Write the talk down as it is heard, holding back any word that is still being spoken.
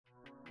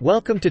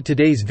Welcome to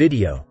today's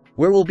video,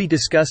 where we'll be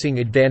discussing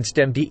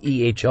AdvancedMD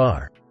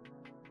EHR,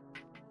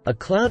 a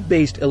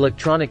cloud-based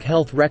electronic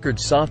health record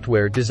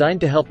software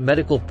designed to help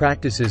medical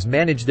practices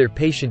manage their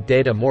patient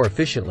data more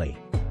efficiently.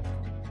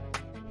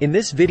 In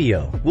this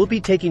video, we'll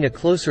be taking a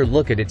closer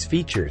look at its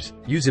features,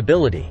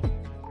 usability.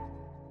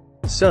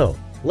 So,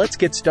 let's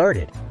get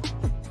started.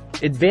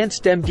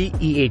 AdvancedMD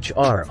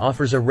EHR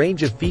offers a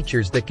range of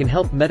features that can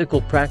help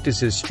medical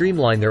practices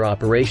streamline their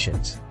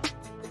operations.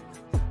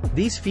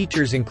 These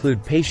features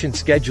include patient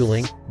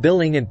scheduling,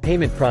 billing and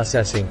payment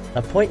processing,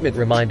 appointment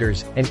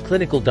reminders, and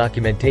clinical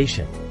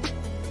documentation.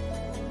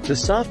 The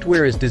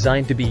software is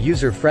designed to be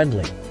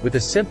user-friendly, with a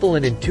simple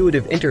and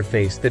intuitive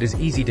interface that is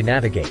easy to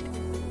navigate.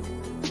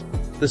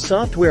 The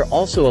software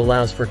also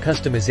allows for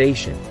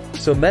customization,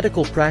 so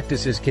medical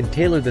practices can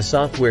tailor the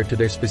software to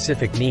their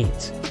specific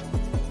needs.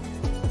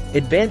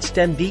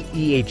 AdvancedMD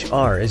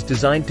EHR is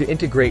designed to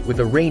integrate with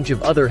a range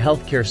of other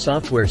healthcare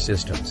software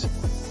systems,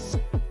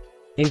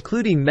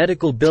 including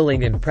medical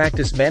billing and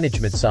practice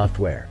management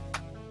software.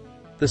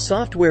 The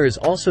software is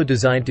also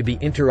designed to be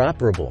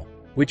interoperable,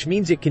 which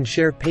means it can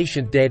share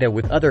patient data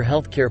with other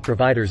healthcare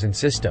providers and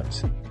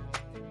systems.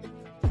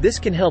 This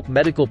can help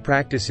medical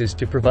practices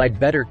to provide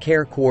better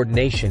care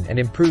coordination and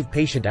improve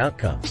patient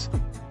outcomes.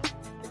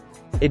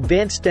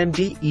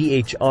 AdvancedMD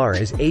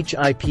EHR is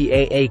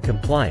HIPAA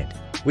compliant,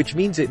 which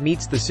means it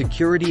meets the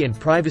security and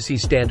privacy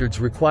standards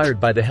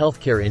required by the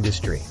healthcare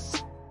industry.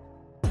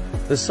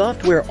 The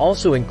software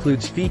also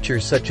includes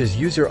features such as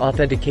user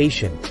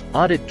authentication,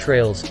 audit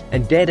trails,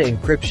 and data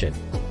encryption,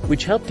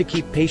 which help to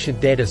keep patient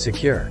data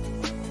secure.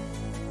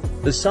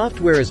 The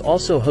software is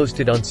also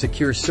hosted on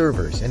secure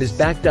servers and is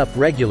backed up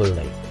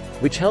regularly,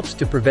 which helps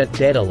to prevent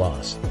data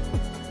loss.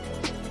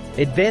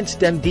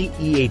 AdvancedMD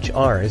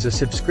EHR is a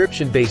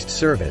subscription-based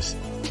service,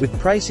 with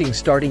pricing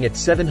starting at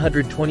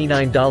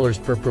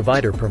 $729 per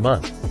provider per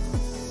month.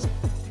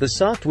 The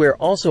software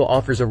also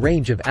offers a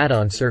range of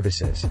add-on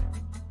services,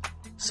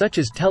 such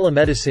as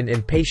telemedicine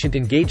and patient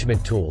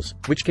engagement tools,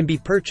 which can be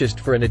purchased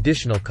for an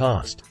additional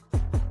cost.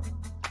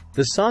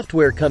 The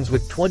software comes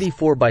with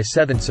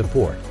 24/7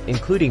 support,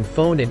 including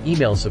phone and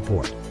email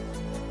support,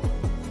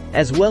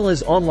 as well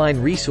as online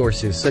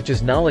resources such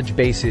as knowledge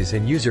bases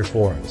and user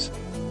forums.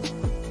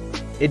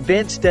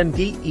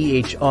 AdvancedMD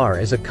EHR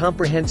is a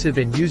comprehensive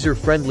and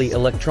user-friendly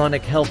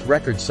electronic health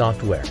record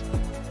software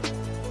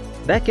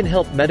that can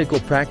help medical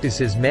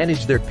practices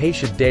manage their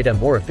patient data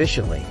more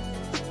efficiently.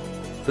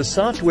 The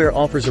software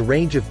offers a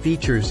range of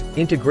features,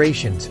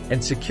 integrations,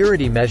 and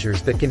security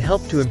measures that can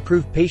help to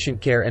improve patient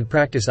care and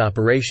practice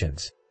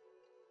operations.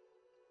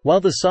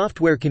 While the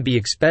software can be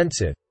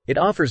expensive, it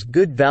offers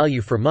good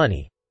value for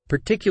money,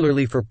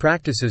 particularly for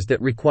practices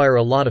that require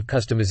a lot of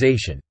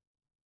customization.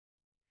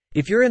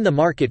 If you're in the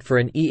market for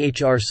an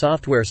EHR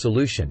software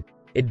solution,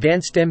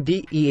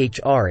 AdvancedMD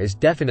EHR is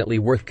definitely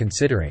worth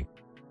considering.